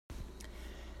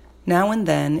Now and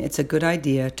then, it's a good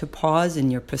idea to pause in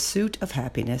your pursuit of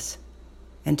happiness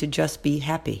and to just be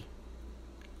happy.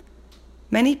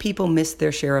 Many people miss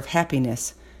their share of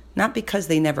happiness, not because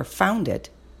they never found it,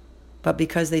 but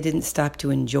because they didn't stop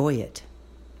to enjoy it.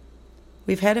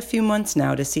 We've had a few months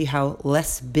now to see how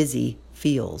less busy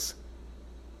feels.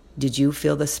 Did you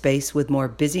fill the space with more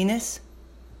busyness?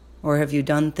 Or have you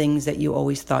done things that you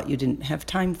always thought you didn't have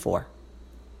time for?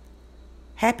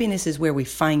 Happiness is where we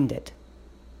find it,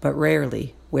 but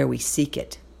rarely where we seek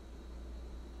it.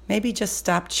 Maybe just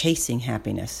stop chasing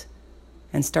happiness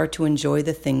and start to enjoy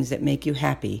the things that make you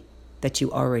happy that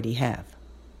you already have.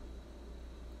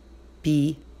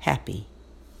 Be happy.